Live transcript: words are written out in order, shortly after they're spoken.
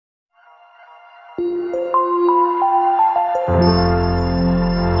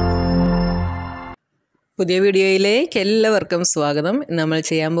പുതിയ വീഡിയോയിലേക്ക് എല്ലാവർക്കും സ്വാഗതം. നമ്മൾ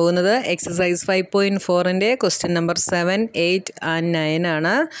ചെയ്യാൻ പോകുന്നത് എക്സസൈസ് 5.4ൻ്റെ ക്വസ്റ്റ്യൻ നമ്പർ 7, 8 ആൻഡ് 9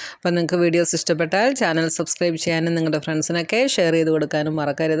 ആണ്. അപ്പോൾ നിങ്ങൾക്ക് വീഡിയോസ് ഇഷ്ടപ്പെട്ടാൽ ചാനൽ സബ്സ്ക്രൈബ് ചെയ്യാനും നിങ്ങളുടെ ഫ്രണ്ട്സിനൊക്കെ ഷെയർ ചെയ്ത് കൊടുക്കാനും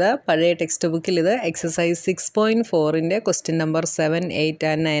മറക്കരുത്. പഴയ ടെക്സ്റ്റ് ബുക്കിൽ ഇത് എക്സസൈസ് 6.4ൻ്റെ ക്വസ്റ്റ്യൻ നമ്പർ 7, 8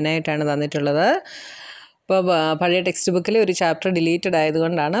 ആൻഡ് 9 ആയിട്ടാണ് തന്നിട്ടുള്ളത്. അപ്പോൾ പഴയ ടെക്സ്റ്റ് ബുക്കിൽ ഒരു ചാപ്റ്റർ ഡിലീറ്റഡ്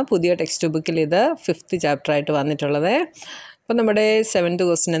ആയതുകൊണ്ടാണ് പുതിയ ടെക്സ്റ്റ് ബുക്കിൽ ഇത് 5th ചാപ്റ്ററായിട്ട് വന്നിട്ടുള്ളത്. അപ്പോൾ നമ്മുടെ 7th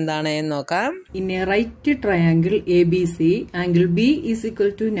ക്വസ്റ്റ്യൻ എന്താണെന്ന് നോക്കാം. In A right triangle ABC, angle B is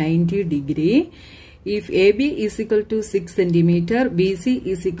equal to 90 degree. If AB is equal to 6 cm, BC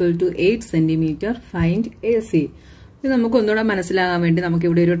is equal to 8 cm, find AC. ഇത് നമുക്ക് ഒന്നുകൂടെ മനസ്സിലാകാൻ വേണ്ടി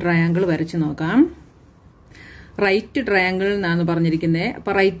നമുക്കിവിടെ ഒരു ട്രയാങ്കിൾ വരച്ച് നോക്കാം. റൈറ്റ് ട്രയാങ്കിൾ എന്നാണ് പറഞ്ഞിരിക്കുന്നത്.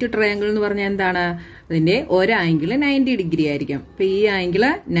 അപ്പോൾ റൈറ്റ് ട്രയാങ്കിൾ എന്ന് പറഞ്ഞാൽ എന്താണ്? അതിന്റെ ഒരു ആംഗിൾ 90 ഡിഗ്രി ആയിരിക്കും. അപ്പോൾ ഈ ആംഗിൾ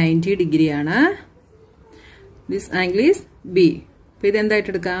 90 ഡിഗ്രി ആണ്. This angle is B. അപ്പോൾ ഇതെന്തായിട്ട്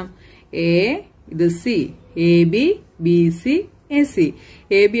എടുക്കാം? A, ഇത് C, AB, BC, AC.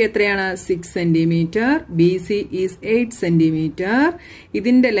 AB എത്രയാണ്? 6 cm, BC is 8 cm.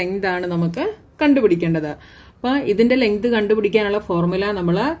 ഇതിന്റെ ലെങ്ത് ആണ് നമുക്ക് കണ്ടുപിടിക്കേണ്ടത്. അപ്പോൾ ഇതിന്റെ ലെങ്ത് കണ്ടുപിടിക്കാനുള്ള ഫോർമുല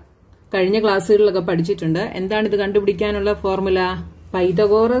നമ്മൾ കഴിഞ്ഞ ക്ലാസ്സുകളിലൊക്കെ പഠിച്ചിട്ടുണ്ട്. എന്താണ് ഇത് കണ്ടുപിടിക്കാനുള്ള ഫോർമുല?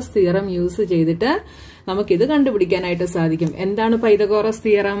 പൈതഗോറസ് തിയറം യൂസ് ചെയ്തിട്ട് നമുക്കിത് കണ്ടുപിടിക്കാനായിട്ട് സാധിക്കും. എന്താണ് Pythagoras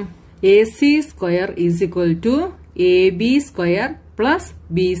theorem? AC square is equal to AB square plus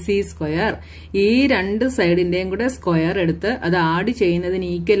BC square. ഈ രണ്ട് സൈഡിന്റെയും കൂടെ സ്ക്വയർ എടുത്ത് അത് ആഡ് ചെയ്യുന്നതിന്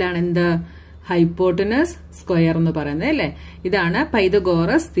ഈക്വൽ ആണ് എന്ത്? ഹൈപ്പോട്ടനസ് സ്ക്വയർ എന്ന് പറയുന്നത് അല്ലേ? ഇതാണ്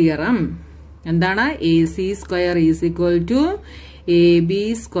പൈതഗോറസ് തിയറം. എന്താണ്? AC square is equal to AB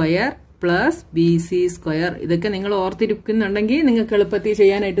square plus BC square. ഇതൊക്കെ നിങ്ങൾ ഓർത്തിരിക്കുന്നുണ്ടെങ്കിൽ നിങ്ങൾക്ക് എളുപ്പത്തിൽ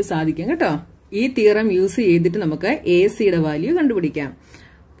ചെയ്യാനായിട്ട് സാധിക്കും കേട്ടോ. ഈ തിയറം യൂസ് ചെയ്തിട്ട് നമുക്ക് ACയുടെ വാല്യൂ കണ്ടുപിടിക്കാം.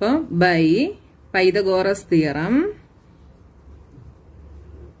 അപ്പോൾ by Pythagoras theorem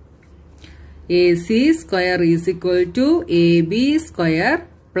AC square is equal to AB square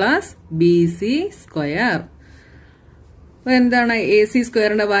plus BC square. അപ്പോൾ എന്താണ്? AC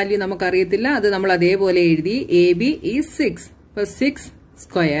സ്ക്വയറിന്റെ വാല്യൂ നമുക്കറിയത്തില്ല, അത് നമ്മൾ അതേപോലെ എഴുതി. AB ഈസ് 6, അപ്പോൾ 6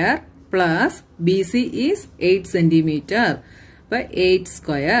 square plus BC is 8 centimetre, അപ്പോൾ 8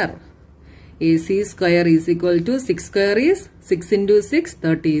 square. AC square is equal to 6 square is 6 into 6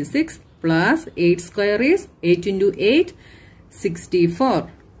 36 plus 8 square is 8 into 8 64.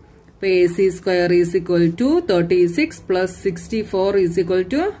 So AC square is equal to 36 plus 64 is equal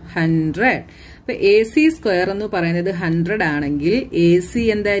to 100. So AC square എന്ന് പറയുന്നത് 100 ആണെങ്കിൽ AC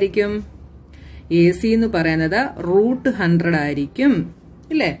എന്തായിരിക്കും? AC എന്ന് പറയുന്നത് √100 ആയിരിക്കും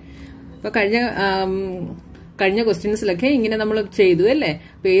അല്ലേ? അപ്പോൾ കഴിഞ്ഞ ക്വസ്റ്റ്യൻസിലൊക്കെ ഇങ്ങനെ നമ്മൾ ചെയ്തു അല്ലേ?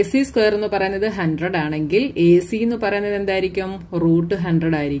 അപ്പൊ AC സ്ക്വയർ എന്ന് പറയുന്നത് 100 ആണെങ്കിൽ AC എന്ന് പറയുന്നത് എന്തായിരിക്കും?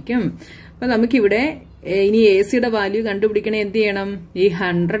 √100 ആയിരിക്കും. അപ്പൊ നമുക്കിവിടെ ഇനി ACയുടെ വാല്യൂ കണ്ടുപിടിക്കണേ എന്ത് ചെയ്യണം? ഈ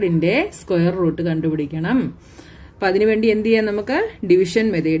 100ന്റെ സ്ക്വയർ റൂട്ട് കണ്ടുപിടിക്കണം. അപ്പൊ അതിനുവേണ്ടി എന്ത് ചെയ്യാം? നമുക്ക് ഡിവിഷൻ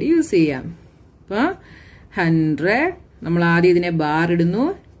മെത്തേഡ് യൂസ് ചെയ്യാം. അപ്പൊ 100 നമ്മൾ ആദ്യം ഇതിനെ ബാർ ഇടുന്നു,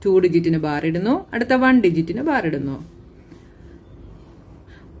 2 ഡിജിറ്റിന് ബാർ ഇടുന്നു, അടുത്ത 1 ഡിജിറ്റിന് ബാർ ഇടുന്നു.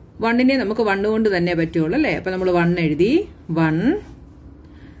 1നെ നമുക്ക് 1 കൊണ്ട് തന്നെ പറ്റുള്ളൂ അല്ലേ? അപ്പൊ നമ്മൾ 1 എഴുതി, 1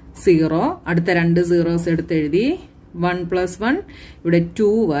 0, അടുത്ത 2 zeros എടുത്ത് എഴുതി, 1 + 1 ഇവിടെ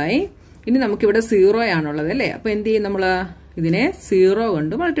 2y. ഇനി നമുക്കിവിടെ 0 ആണുള്ളത് അല്ലേ? അപ്പൊ എന്ത് ചെയ്യും? നമ്മൾ ഇതിനെ 0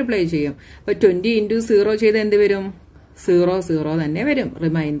 കൊണ്ട് മൾട്ടിപ്ലൈ ചെയ്യും. അപ്പൊ 20 into 0 ചെയ്ത് എന്ത് വരും? 0 0 തന്നെ വരും,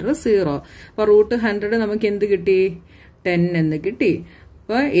 റിമൈൻഡർ 0. അപ്പൊ √100 നമുക്ക് എന്ത് കിട്ടി? 10 എന്ന് കിട്ടി.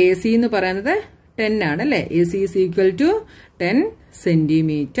 അപ്പൊ AC എന്ന് പറയുന്നത് 10 ആണല്ലേ? AC is equal to 10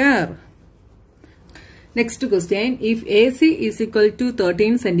 centimeter. Next question, if AC is equal to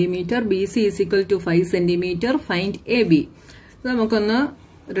 13 centimeter, BC is equal to 5 centimeter, find AB. നമുക്കൊന്ന്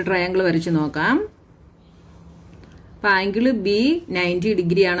ഒരു ട്രയാങ്കിൾ വരച്ച് നോക്കാം. അപ്പൊ ആംഗിൾ B 90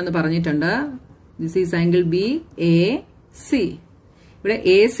 ഡിഗ്രി ആണെന്ന് പറഞ്ഞിട്ടുണ്ട്. This is angle B AC. ഇവിടെ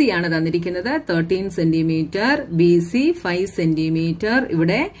AC ആണ് തന്നിരിക്കുന്നത് 13 സെന്റിമീറ്റർ, BC 5 സെന്റിമീറ്റർ.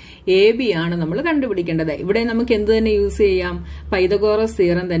 ഇവിടെ AB ആണ് നമ്മൾ കണ്ടുപിടിക്കേണ്ടത്. ഇവിടെ നമുക്ക് എന്ത് തന്നെ യൂസ് ചെയ്യാം? പൈതഗോറസ്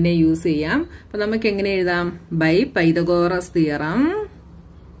തിയറം തന്നെ യൂസ് ചെയ്യാം. അപ്പൊ നമുക്ക് എങ്ങനെ എഴുതാം? ബൈ പൈതഗോറസ് തിയറം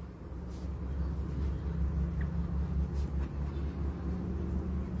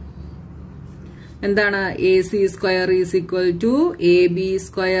എന്താണ്? AC square is equal to AB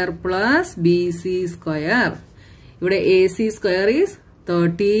square plus BC square. ഇവിടെ AC square is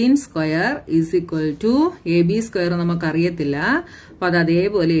 13 square is equal to AB square നമുക്കറിയത്തില്ല, അപ്പൊ അത്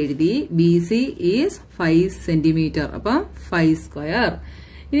അതേപോലെ എഴുതി. BC ഈസ് 5 സെന്റിമീറ്റർ, അപ്പം 5 സ്ക്വയർ.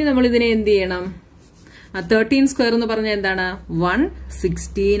 ഇനി നമ്മൾ ഇതിനെ എന്ത് ചെയ്യണം? 13 സ്ക്വയർ എന്ന് പറഞ്ഞാൽ എന്താണ്?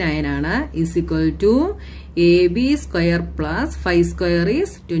 169 ആണ്. Is equal to AB square plus 5 square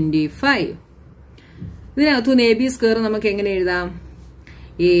is 25. ഇതിനകത്തുനിന്ന് എ ബി സ്ക്വയർ നമുക്ക് എങ്ങനെ എഴുതാം?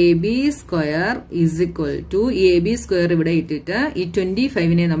 A B square is equal to A B square ഇവിടെ ഇട്ടിട്ട് ഈ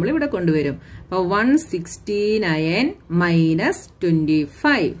 25നെ നമ്മൾ ഇവിടെ കൊണ്ടുവരും. അപ്പൊ 169 മൈനസ്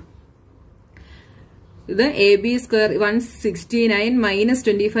 25. ഇത് എ ബി സ്ക്വയർ 169 മൈനസ്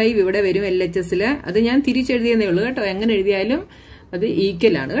 25 ഇവിടെ വരും LHSല്. അത് ഞാൻ തിരിച്ചെഴുതിയെന്നേ ഉള്ളൂ കേട്ടോ. എങ്ങനെ എഴുതിയാലും അത്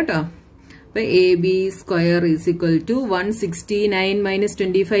ഈക്വൽ ആണ് കേട്ടോ. അപ്പൊ A B square is equal to 169 minus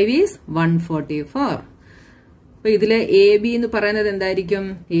 25 is 144. അപ്പൊ ഇതില് എ ബി എന്ന് പറയുന്നത് എന്തായിരിക്കും?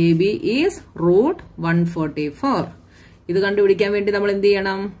 A B is root 144. ഇത് കണ്ടുപിടിക്കാൻ വേണ്ടി നമ്മൾ എന്ത്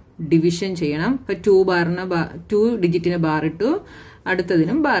ചെയ്യണം? ഡിവിഷൻ ചെയ്യണം. ഇപ്പൊ 2 ഡിജിറ്റിന് ബാർ ഇട്ടു,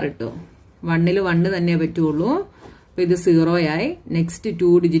 അടുത്തതിനും ബാർ ഇട്ടു. 1ല് 1 തന്നെ പറ്റുള്ളൂ. അപ്പൊ ഇത് 0 ആയി. നെക്സ്റ്റ്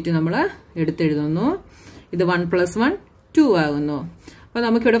 2 ഡിജിറ്റ് നമ്മൾ എടുത്തെഴുതുന്നു. ഇത് 1 + 1 2 ആകുന്നു. അപ്പൊ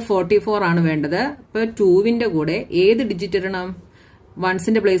നമുക്കിവിടെ 44 ആണ് വേണ്ടത്. അപ്പൊ 2വിന്റെ കൂടെ ഏത് ഡിജിറ്റ് ഇടണം?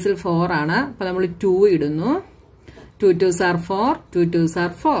 1സിന്റെ പ്ലേസിൽ 4 ആണ്. അപ്പൊ നമ്മൾ 2 ഇടുന്നു. 2 2s are 4, 2 2s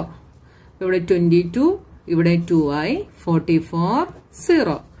are 4. ഇവിടെ 22, ഇവിടെ 2 ആയി. 44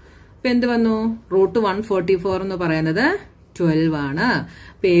 0. അപ്പൊ എന്ത് വന്നു? റൂട്ട് 144 എന്ന് പറയുന്നത് 12 ആണ്.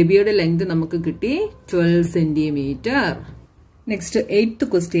 അപ്പൊ എ ബിയുടെ ലെങ്ത് നമുക്ക് കിട്ടി 12 centimetre. Next 8th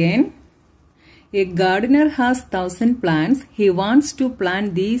question. A gardener has 1000 plants. He wants to plant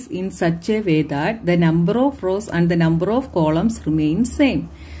these in such a way that the number of rows and the number of columns remain same.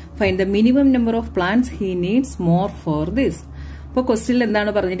 Find the minimum number of plants he needs more for this. അപ്പോൾ ക്വസ്റ്റ്യനിൽ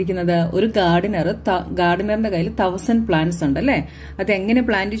എന്താണ് പറഞ്ഞിരിക്കുന്നത്? ഒരു ഗാർഡനറിന്റെ കയ്യിൽ 1000 plants ഉണ്ട് അല്ലെ. അത് എങ്ങനെ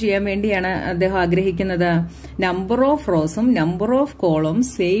പ്ലാന്റ് ചെയ്യാൻ വേണ്ടിയാണ് അദ്ദേഹം ആഗ്രഹിക്കുന്നത്? നമ്പർ ഓഫ് റോസും നമ്പർ ഓഫ് കോളും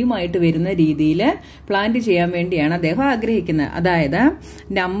സെയിം ആയിട്ട് വരുന്ന രീതിയിൽ പ്ലാന്റ് ചെയ്യാൻ വേണ്ടിയാണ് അദ്ദേഹം ആഗ്രഹിക്കുന്നത്. അതായത്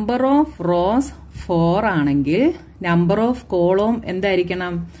നമ്പർ ഓഫ് റോസ് 4 ആണെങ്കിൽ നമ്പർ ഓഫ് കോളും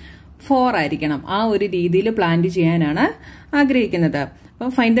എന്തായിരിക്കണം? 4 ആയിരിക്കണം. ആ ഒരു രീതിയിൽ പ്ലാന്റ് ചെയ്യാനാണ് ആഗ്രഹിക്കുന്നത്.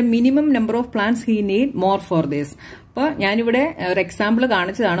 അപ്പോൾ find the minimum number of plants he need more for this. അപ്പോൾ ഞാനിവിടെ ഒരു എക്സാമ്പിൾ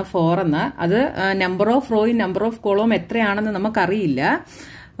കാണിച്ചതാണ് 4 എന്ന്. അത് നമ്പർ ഓഫ് റോയും നമ്പർ ഓഫ് കോളവും എത്രയാണെന്ന് നമുക്കറിയില്ല.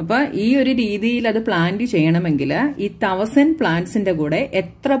 അപ്പൊ ഈ ഒരു രീതിയിൽ അത് പ്ലാന്റ് ചെയ്യണമെങ്കിൽ ഈ 1000 പ്ലാന്റ്സിന്റെ കൂടെ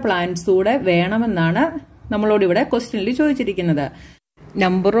എത്ര പ്ലാന്റ്സ് കൂടെ വേണമെന്നാണ് നമ്മളോട് ഇവിടെ ക്വസ്റ്റ്യനിൽ ചോദിച്ചിരിക്കുന്നത്.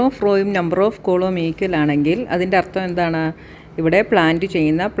 Number of റോയും number of കോളവും equal ആണെങ്കിൽ അതിന്റെ അർത്ഥം എന്താണ്? ഇവിടെ പ്ലാന്റ്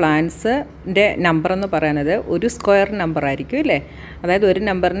ചെയ്യുന്ന പ്ലാന്റ്സിന്റെ നമ്പർ എന്ന് പറയുന്നത് ഒരു സ്ക്വയർ നമ്പർ ആയിരിക്കും അല്ലേ. അതായത് ഒരു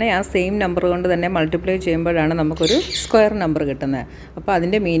നമ്പറിനെ ആ സെയിം നമ്പർ കൊണ്ട് തന്നെ മൾട്ടിപ്ലൈ ചെയ്യുമ്പോഴാണ് നമുക്കൊരു സ്ക്വയർ നമ്പർ കിട്ടുന്നത്. അപ്പോൾ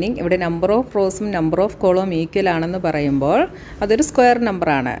അതിന്റെ മീനിങ് ഇവിടെ നമ്പർ ഓഫ് റോസും നമ്പർ ഓഫ് കോളവും ഈക്വൽ ആണെന്ന് പറയുമ്പോൾ അതൊരു സ്ക്വയർ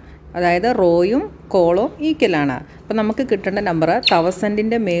നമ്പറാണ്. അതായത് റോയും കോളവും ഈക്വൽ ആണ്. അപ്പോൾ നമുക്ക് കിട്ടേണ്ട നമ്പർ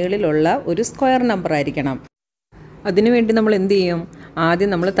 1000ന്റെ മേളിലുള്ള ഒരു സ്ക്വയർ നമ്പർ ആയിരിക്കണം. അതിനുവേണ്ടി നമ്മൾ എന്ത് ചെയ്യും? ആദ്യം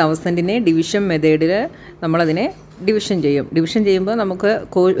നമ്മൾ 1000നെ ഡിവിഷൻ മെത്തേഡിൽ നമ്മളതിനെ ഡിവിഷൻ ചെയ്യും. ഡിവിഷൻ ചെയ്യുമ്പോൾ നമുക്ക്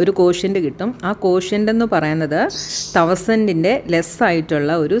ഒരു കോഷ്യൻ്റ് കിട്ടും. ആ കോഷ്യൻ്റ് എന്ന് പറയുന്നത് 1000ന്റെ ലെസ്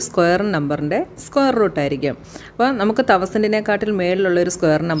ആയിട്ടുള്ള ഒരു സ്ക്വയർ നമ്പറിൻ്റെ സ്ക്വയർ റൂട്ട് ആയിരിക്കും. അപ്പോൾ നമുക്ക് 1000നെക്കാട്ടിൽ മേളിലുള്ള ഒരു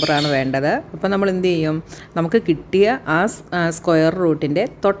സ്ക്വയർ നമ്പറാണ് വേണ്ടത്. അപ്പോൾ നമ്മൾ എന്ത് ചെയ്യും? നമുക്ക് കിട്ടിയ ആ സ്ക്വയർ റൂട്ടിൻ്റെ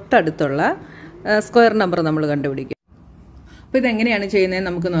തൊട്ടടുത്തുള്ള സ്ക്വയർ നമ്പർ നമ്മൾ കണ്ടുപിടിക്കും. അപ്പോൾ ഇതെങ്ങനെയാണ് ചെയ്യുന്നത്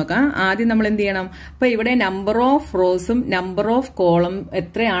നമുക്ക് നോക്കാം. ആദ്യം നമ്മൾ എന്ത് ചെയ്യണം? അപ്പോൾ ഇവിടെ നമ്പർ ഓഫ് റോസും നമ്പർ ഓഫ് കോളം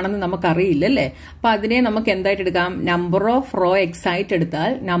എത്രയാണെന്ന് നമുക്കറിയില്ല അല്ലേ. അപ്പോൾ അതിനെ നമുക്ക് എന്തായിട്ട് എടുക്കാം? നമ്പർ ഓഫ് റോ എക്സ് ആയിട്ട്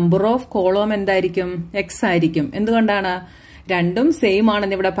എടുത്താൽ നമ്പർ ഓഫ് കോളം എന്തായിരിക്കും? എക്സ് ആയിരിക്കും. എന്തുകൊണ്ടാണ്? രണ്ടും സെയിം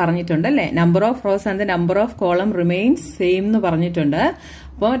ആണെന്ന് ഇവിടെ പറഞ്ഞിട്ടുണ്ട് അല്ലേ. Number of rows and number of column remains same എന്ന് പറഞ്ഞിട്ടുണ്ട്.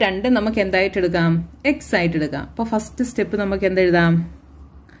 അപ്പോൾ രണ്ടും നമുക്ക് എന്തായിട്ട് എടുക്കാം? എക്സ് ആയിട്ട് എടുക്കാം. അപ്പോൾ ഫസ്റ്റ് സ്റ്റെപ്പ് നമുക്ക് എന്തെഴുതാം?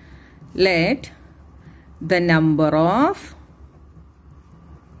 Let the number of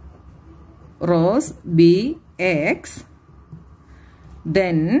rows be x,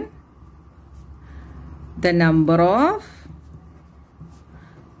 then the number of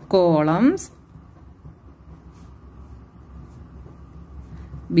columns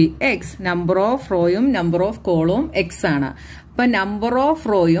be x. number of റോയും number of കോളവും x ആണ്. അപ്പൊ number of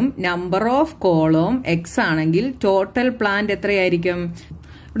റോയും number of കോളവും x ആണെങ്കിൽ ടോട്ടൽ പ്ലാന്റ് എത്രയായിരിക്കും?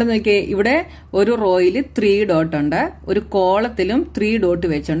 ഇവിടെ നോക്കിയേ, ഇവിടെ ഒരു റോയിൽ 3 ഡോട്ട് ഉണ്ട്, ഒരു കോളത്തിലും 3 ഡോട്ട്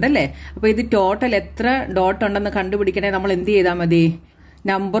വെച്ചുണ്ട് അല്ലേ. അപ്പൊ ഇത് ടോട്ടൽ എത്ര ഡോട്ട് ഉണ്ടെന്ന് കണ്ടുപിടിക്കണേ നമ്മൾ എന്ത് ചെയ്താൽ മതി?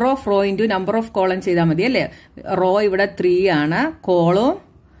 Number of rho into number of column ചെയ്താൽ മതി അല്ലേ. റോ ഇവിടെ 3 ആണ്, കോളവും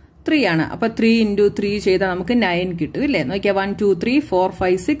 3 ആണ്. അപ്പൊ 3 × 3 ചെയ്താൽ നമുക്ക് 9 കിട്ടും ഇല്ലേ. നോക്കിയാൽ 1 2 3 4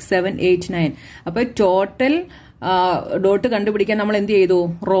 5 6 7 8 9. അപ്പൊ ടോട്ടൽ ഡോട്ട് കണ്ടുപിടിക്കാൻ നമ്മൾ എന്ത് ചെയ്തു?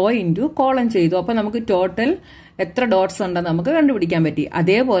 റോ ഇൻറ്റു കോളം ചെയ്തു. അപ്പൊ നമുക്ക് ടോട്ടൽ എത്ര ഡോട്ട്സ് ഉണ്ടെന്ന് നമുക്ക് കണ്ടുപിടിക്കാൻ പറ്റി.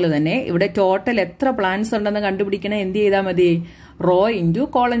 അതേപോലെ തന്നെ ഇവിടെ ടോട്ടൽ എത്ര പ്ലാന്റ്സ് ഉണ്ടെന്ന് കണ്ടുപിടിക്കണേ എന്ത് ചെയ്താൽ മതി? റോ ഇൻറ്റു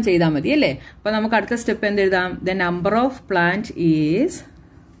കോളം ചെയ്താൽ മതി അല്ലേ. അപ്പൊ നമുക്ക് അടുത്ത സ്റ്റെപ്പ് എന്ത് എഴുതാം? The number of plant is,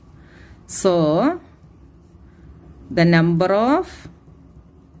 so the number of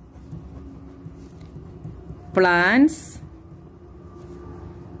plants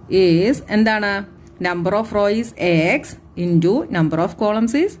is എന്താണ്? number of row is x into number of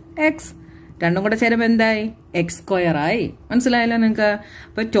columns is x. രണ്ടും കൂടെ ചേരുമ്പോൾ എന്തായി? എക്സ് സ്ക്വയർ ആയി. മനസ്സിലായല്ലോ നിങ്ങൾക്ക്?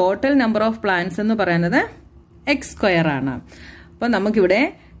 അപ്പോൾ ടോട്ടൽ നമ്പർ ഓഫ് പ്ലാന്റ്സ് എന്ന് പറയുന്നത് എക്സ് സ്ക്വയർ ആണ്. അപ്പോൾ നമുക്കിവിടെ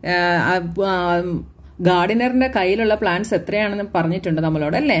ഗാർഡനറിന്റെ കയ്യിലുള്ള പ്ലാന്റ്സ് എത്രയാണെന്ന് പറഞ്ഞിട്ടുണ്ട്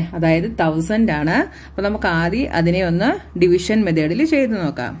നമ്മളോട് അല്ലേ? അതായത് 1000 ആണ്. അപ്പോൾ നമുക്ക് ആദ്യം അതിനെ ഒന്ന് ഡിവിഷൻ മെത്തേഡിൽ ചെയ്ത്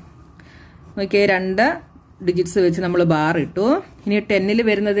നോക്കാം. നോക്കിയേ, 2 ഡിജിറ്റ്സ് വെച്ച് നമ്മൾ ബാർ ഇട്ടു. ഇനി 10ൽ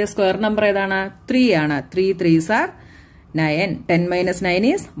വരുന്നത് സ്ക്വയർ നമ്പർ ഏതാണ്? 3 ആണ്. 3 3s are 9. 10 - 9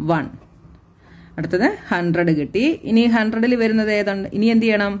 is 1. അടുത്തത് 100 കിട്ടി. ഇനി 100ൽ വരുന്നത് ഏതാണ്? ഇനി എന്ത്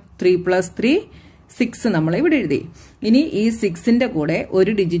ചെയ്യണം? 3 + 3 6 നമ്മൾ ഇവിടെ എഴുതി. ഇനി ഈ 6ന്റെ കൂടെ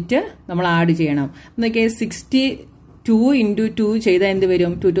ഒരു ഡിജിറ്റ് നമ്മൾ ആഡ് ചെയ്യണം. നോക്കിയേ, 62 × 2 ചെയ്താൽ എന്ത്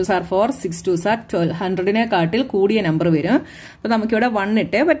വരും? 2 2s are 4, 6 2s are 12. 100നെ കാട്ടിൽ കൂടിയ നമ്പർ വരും. അപ്പോൾ നമുക്കിവിടെ 1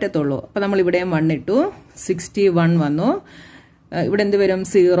 ഇട്ടേ പറ്റത്തുള്ളൂ. അപ്പോൾ നമ്മൾ ഇവിടെയും 1 ഇട്ടു. 61 വന്നു. ഇവിടെ എന്ത് വരും?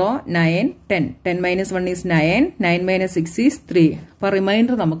 0 9 10. 10 - 1 is 9. 9 - 6 is 3. അപ്പോൾ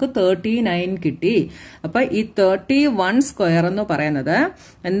റിമൈൻഡർ നമുക്ക് 39 കിട്ടി. അപ്പോൾ ഈ 31 സ്ക്വയർ എന്ന് പറയുന്നത്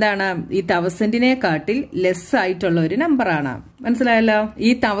എന്താണ്? ഈ 1000നെ കാട്ടിൽ ലെസ് ആയിട്ടുള്ള ഒരു നമ്പറാണ്. മനസ്സിലായല്ലോ? ഈ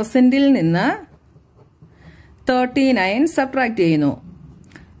 1000ൽ നിന്ന് 39 സബ്ട്രാക്ട് ചെയ്യുന്നു.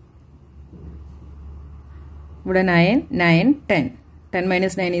 ഇവിടെ 9 9 10. 10 -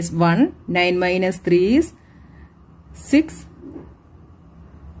 9 is 1. 9 - 3 is 6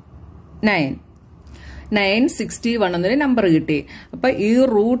 9. 961 എന്നൊരു നമ്പർ കിട്ടി. അപ്പൊ ഈ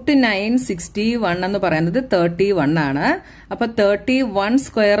 √961 എന്ന് പറയുന്നത് 31 ആണ്. അപ്പൊ 31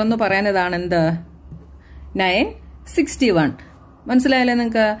 സ്ക്വയർ എന്ന് പറയുന്നതാണ് എന്ത്? 961. മനസ്സിലായല്ലേ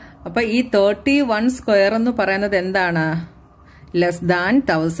നിങ്ങൾക്ക്? അപ്പൊ ഈ 31 സ്ക്വയർ എന്ന് പറയുന്നത് എന്താണ്? ലെസ് ദാൻ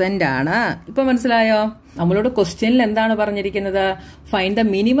 1000 ആണ്. ഇപ്പൊ മനസ്സിലായോ? നമ്മളോട് ക്വസ്റ്റ്യനിൽ എന്താണ് പറഞ്ഞിരിക്കുന്നത്? Find the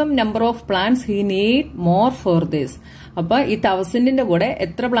minimum number of plants he need more for this. അപ്പൊ ഈ 1000ന്റെ കൂടെ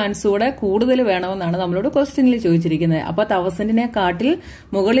എത്ര പ്ലാന്റ്സ് കൂടെ കൂടുതൽ വേണമെന്നാണ് നമ്മളോട് ക്വസ്റ്റ്യനിൽ ചോദിച്ചിരിക്കുന്നത്. അപ്പൊ 1000നെ കാട്ടിൽ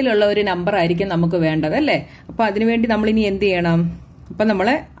മുകളിലുള്ള ഒരു നമ്പർ ആയിരിക്കും നമുക്ക് വേണ്ടത് അല്ലേ? അപ്പൊ അതിനുവേണ്ടി നമ്മൾ ഇനി എന്ത് ചെയ്യണം? അപ്പൊ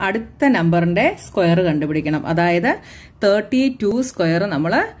നമ്മള് അടുത്ത നമ്പറിന്റെ സ്ക്വയർ കണ്ടുപിടിക്കണം. അതായത് 32 സ്ക്വയർ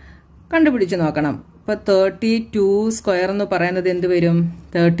നമ്മൾ കണ്ടുപിടിച്ച് നോക്കണം. അപ്പൊ 32 സ്ക്വയർ എന്ന് പറയുന്നത് എന്ത് വരും?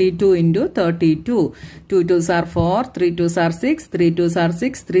 32 × 32. 2 2s are 4, 3 2s are 6, 3 2s are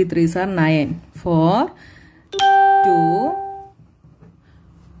 6, 3 3s are 9. 4 2.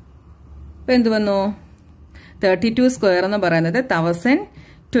 ഇപ്പൊ എന്ത് വന്നു? 32 സ്ക്വയർ എന്ന് പറയുന്നത്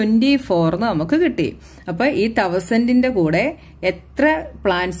 1024 എന്ന് നമുക്ക് കിട്ടി. അപ്പൊ ഈ 1000ന്റെ കൂടെ എത്ര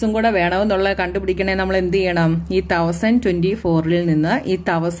പ്ലാന്റ്സും കൂടെ വേണമെന്നുള്ളത് കണ്ടുപിടിക്കണേ നമ്മൾ എന്ത് ചെയ്യണം? ഈ 1024ൽ നിന്ന് ഈ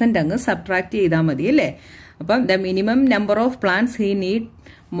 1000 അങ്ങ് സബ്ട്രാക്ട് ചെയ്താൽ മതി അല്ലേ? അപ്പം the minimum number of plants he need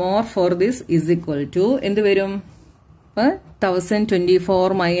more for this is equal to എന്ത് വരും? 1024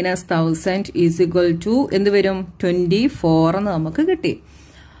 - 1000 ഈസ് ഈക്വൽ ടു എന്ത് വരും? 24 എന്ന് നമുക്ക് കിട്ടി.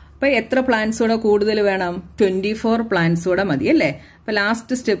 അപ്പൊ എത്ര പ്ലാന്റ്സ് കൂടെ കൂടുതൽ വേണം? 24 പ്ലാന്റ്സ് കൂടെ മതി അല്ലേ? അപ്പൊ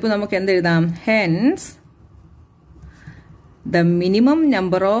ലാസ്റ്റ് സ്റ്റെപ്പ് നമുക്ക് എന്തെഴുതാം? Hence the minimum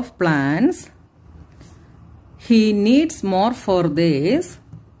number of plants he needs more for this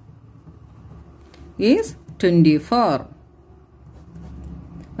is 24.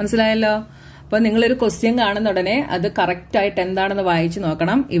 മനസ്സിലായല്ലോ? അപ്പൊ നിങ്ങളൊരു ക്വസ്റ്റ്യൻ കാണുന്ന ഉടനെ അത് കറക്റ്റ് ആയിട്ട് എന്താണെന്ന് വായിച്ചു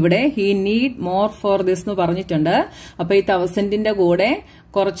നോക്കണം. ഇവിടെ he need more for this എന്ന് പറഞ്ഞിട്ടുണ്ട്. അപ്പൊ ഈ 1000ന്റെ കൂടെ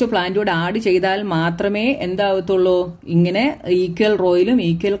കുറച്ച് പ്ലാന്റ് കൂടെ ആഡ് ചെയ്താൽ മാത്രമേ എന്താവത്തുള്ളൂ? ഇങ്ങനെ ഈക്വൽ റോയിലും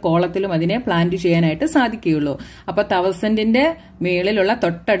ഈക്വൽ കോളത്തിലും അതിനെ പ്ലാന്റ് ചെയ്യാനായിട്ട് സാധിക്കുകയുള്ളൂ. അപ്പൊ 1000ന്റെ മേളിലുള്ള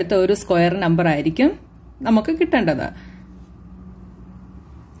തൊട്ടടുത്ത ഒരു സ്ക്വയർ നമ്പർ ആയിരിക്കും നമുക്ക് കിട്ടേണ്ടത്.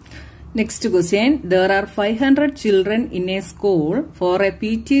 Next question. There are 500 children in a school. For a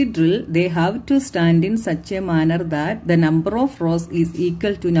PT drill, they have to stand in such a manner that the number of rows is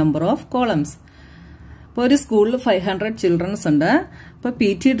equal to number of columns. ഇപ്പോൾ ഒരു സ്കൂളിൽ 500 children's ഉണ്ട്. അപ്പോൾ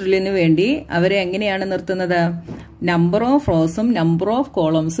PT ഡ്രില്ലിന് വേണ്ടി അവരെ എങ്ങനെയാണ് നിർത്തുന്നത്? Number of റോസും നമ്പർ ഓഫ്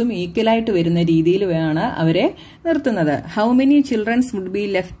കോളംസും ഈക്വലായിട്ട് വരുന്ന രീതിയിൽ വേണം അവരെ നിർത്തുന്നത്. How many children's would be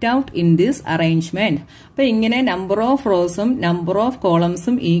left out in this arrangement? അപ്പൊ ഇങ്ങനെ നമ്പർ ഓഫ് റോസും നമ്പർ ഓഫ്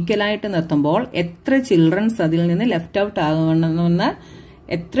കോളംസും ഈക്വലായിട്ട് നിർത്തുമ്പോൾ എത്ര ചിൽഡ്രൻസ് അതിൽ നിന്ന് ലെഫ്റ്റ് ഔട്ട്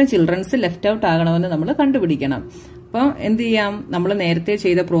ആകണമെന്ന് നമ്മൾ കണ്ടുപിടിക്കണം. അപ്പോൾ എന്ത് ചെയ്യാം? നമ്മൾ നേരത്തെ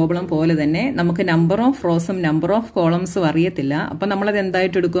ചെയ്ത പ്രോബ്ലം പോലെ തന്നെ നമുക്ക് നമ്പർ ഓഫ് റോസും നമ്പർ ഓഫ് കോളംസും അറിയത്തില്ല. അപ്പം നമ്മളത്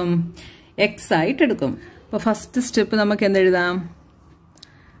എന്തായിട്ട് എടുക്കും? എക്സ് ആയിട്ട് എടുക്കും. അപ്പോൾ ഫസ്റ്റ് സ്റ്റെപ്പ് നമുക്ക് എന്തെഴുതാം?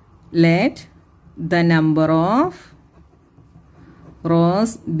 Let the number of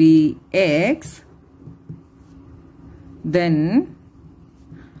rows B X, then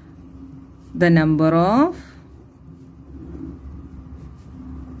the number of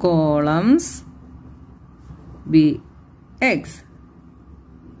columns be x.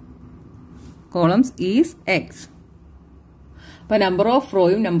 Columns is x. അപ്പോൾ നമ്പർ ഓഫ്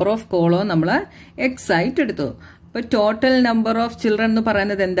റോയും നമ്പർ ഓഫ് കോളവും നമ്മൾ എക്സ് ആയിട്ട് എടുത്തു. അപ്പോൾ ടോട്ടൽ നമ്പർ ഓഫ് ചിൽഡ്രൻ എന്ന്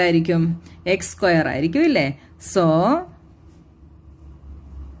പറയുന്നത് എന്തായിരിക്കും? എക്സ് സ്ക്വയർ ആയിരിക്കും ഇല്ലേ? So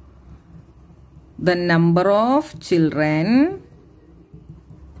the number of children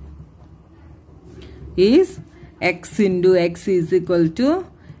is x into x is equal to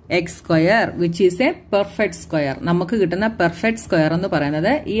x square, which is a perfect square. നമുക്ക് കിട്ടുന്ന പെർഫെക്റ്റ് സ്ക്വയർ എന്ന്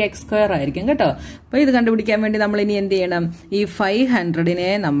പറയുന്നത് ഈ എക്സ് സ്ക്വയർ ആയിരിക്കും കേട്ടോ. അപ്പോൾ ഇത് കണ്ടുപിടിക്കാൻ വേണ്ടി നമ്മൾ ഇനി എന്ത് ചെയ്യണം? ഈ 500നെ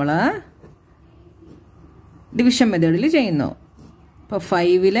നമ്മൾ ഡിവിഷൻ മെത്തേഡിൽ ചെയ്യുന്നു. അപ്പോൾ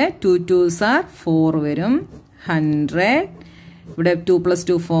 5ലെ 2 2s are 4 വരും. 100 ഇവിടെ 2 +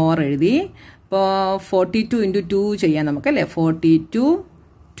 2 4 എഴുതി. അപ്പോൾ 42 × 2 ചെയ്യാം നമുക്കല്ലേ? 42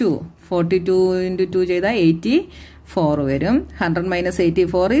 × 2 ചെയ്താൽ 84 വരും. 100 -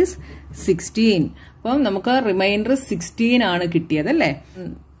 84 is 16. അപ്പം നമുക്ക് റിമൈൻഡർ 16 ആണ് കിട്ടിയതല്ലേ?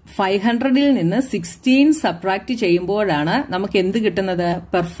 500ൽ നിന്ന് 16 സബ്ട്രാക്ട് ചെയ്യുമ്പോഴാണ് നമുക്ക് എന്ത് കിട്ടുന്നത്?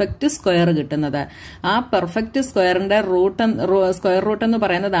 പെർഫെക്റ്റ് സ്ക്വയർ കിട്ടുന്നത്. ആ പെർഫെക്റ്റ് സ്ക്വയറിന്റെ സ്ക്വയർ റൂട്ട് എന്ന്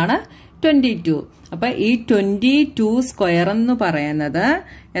പറയുന്നതാണ് 22. അപ്പൊ ഈ 22 സ്ക്വയർ എന്ന് പറയുന്നത്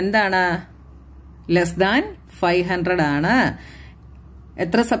എന്താണ്? ലെസ് ദാൻ 500 ആണ്.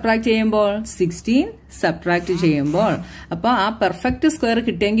 എത്ര സബ്ട്രാക്ട് ചെയ്യുമ്പോൾ? 16 സബ്ട്രാക്ട് ചെയ്യുമ്പോൾ. അപ്പോൾ ആ പെർഫെക്റ്റ് സ്ക്വയർ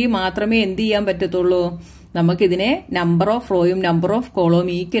കിട്ടിയെങ്കിൽ മാത്രമേ എന്ത് ചെയ്യാൻ പറ്റത്തുള്ളൂ? നമുക്കിതിനെ number of റോയും number of കോളവും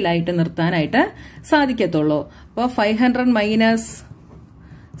equal ആയിട്ട് നിർത്താനായിട്ട് സാധിക്കത്തുള്ളൂ. അപ്പോൾ 500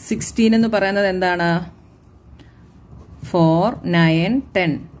 - 16 എന്ന് പറയുന്നത് എന്താണ്? 4 9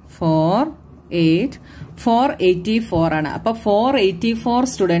 10 4 8 484 ആണ്. അപ്പൊ 484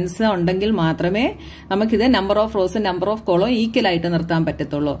 സ്റ്റുഡൻസ് ഉണ്ടെങ്കിൽ മാത്രമേ നമുക്കിത് നമ്പർ ഓഫ് റോസും നമ്പർ ഓഫ് കോളും ഈക്വൽ ആയിട്ട് നിർത്താൻ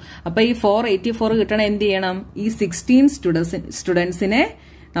പറ്റത്തുള്ളൂ. അപ്പൊ ഈ 484 കിട്ടണം എന്ത് ചെയ്യണം? ഈ 16 സ്റ്റുഡൻസിനെ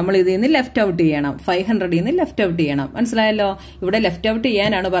നമ്മൾ ഇതിൽ നിന്ന് ലെഫ്റ്റ് ഔട്ട് ചെയ്യണം. 500ൽ നിന്ന് ലെഫ്റ്റ് ഔട്ട് ചെയ്യണം. മനസ്സിലായല്ലോ? ഇവിടെ ലെഫ്റ്റ് ഔട്ട്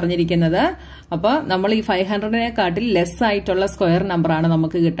ചെയ്യാനാണ് പറഞ്ഞിരിക്കുന്നത്. അപ്പോൾ നമ്മൾ ഈ 500നെക്കാട്ടിൽ ലെസ് ആയിട്ടുള്ള സ്ക്വയർ നമ്പറാണ്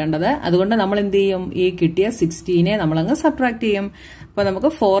നമുക്ക് കിട്ടേണ്ടത്. അതുകൊണ്ട് നമ്മൾ എന്ത് ചെയ്യും? ഈ കിട്ടിയ 16നെ നമ്മളങ്ങ് സബ്ട്രാക്ട് ചെയ്യും. അപ്പോൾ നമുക്ക്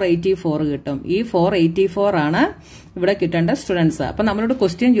 484 കിട്ടും. ഈ 484 ആണ് ഇവിടെ കിട്ടേണ്ട സ്റ്റുഡൻസ്. അപ്പൊ നമ്മളോട്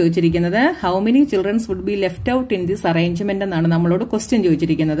ക്വസ്റ്റ്യൻ ചോദിച്ചിരിക്കുന്നത് how many children's would be left out in this arrangement എന്നാണ് നമ്മളോട് ക്വസ്റ്റ്യൻ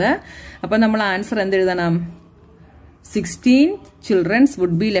ചോദിച്ചിരിക്കുന്നത്. അപ്പൊ നമ്മൾ answer എന്തെഴുതണം? 16 children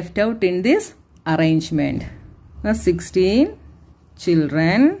would be left out in this arrangement. Now 16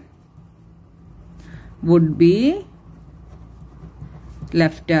 children would be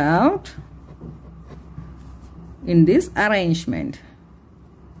left out in this arrangement.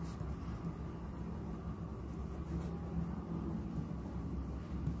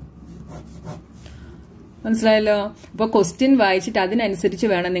 മനസ്സിലായല്ലോ? അപ്പോൾ ക്വസ്റ്റ്യൻ വായിച്ചിട്ട് അതിനനുസരിച്ച്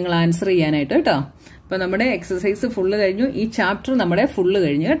വേണം നിങ്ങൾ ആൻസർ ചെയ്യാനായിട്ട് കേട്ടോ. അപ്പൊ നമ്മുടെ എക്സസൈസ് ഫുള്ള് കഴിഞ്ഞു. ഈ ചാപ്റ്റർ നമ്മുടെ ഫുള്ള്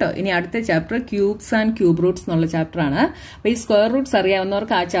കഴിഞ്ഞു കേട്ടോ. ഇനി അടുത്ത chapter cubes and cube Roots എന്നുള്ള ചാപ്റ്റർ ആണ്. അപ്പൊ ഈ സ്ക്വയർ റൂട്ട്സ്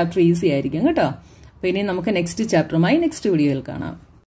അറിയാവുന്നവർക്ക് ആ ചാപ്റ്റർ ഈസി ആയിരിക്കും കേട്ടോ. അപ്പൊ ഇനി നമുക്ക് നെക്സ്റ്റ് ചാപ്റ്ററുമായി നെക്സ്റ്റ് വീഡിയോയിൽ കാണാം.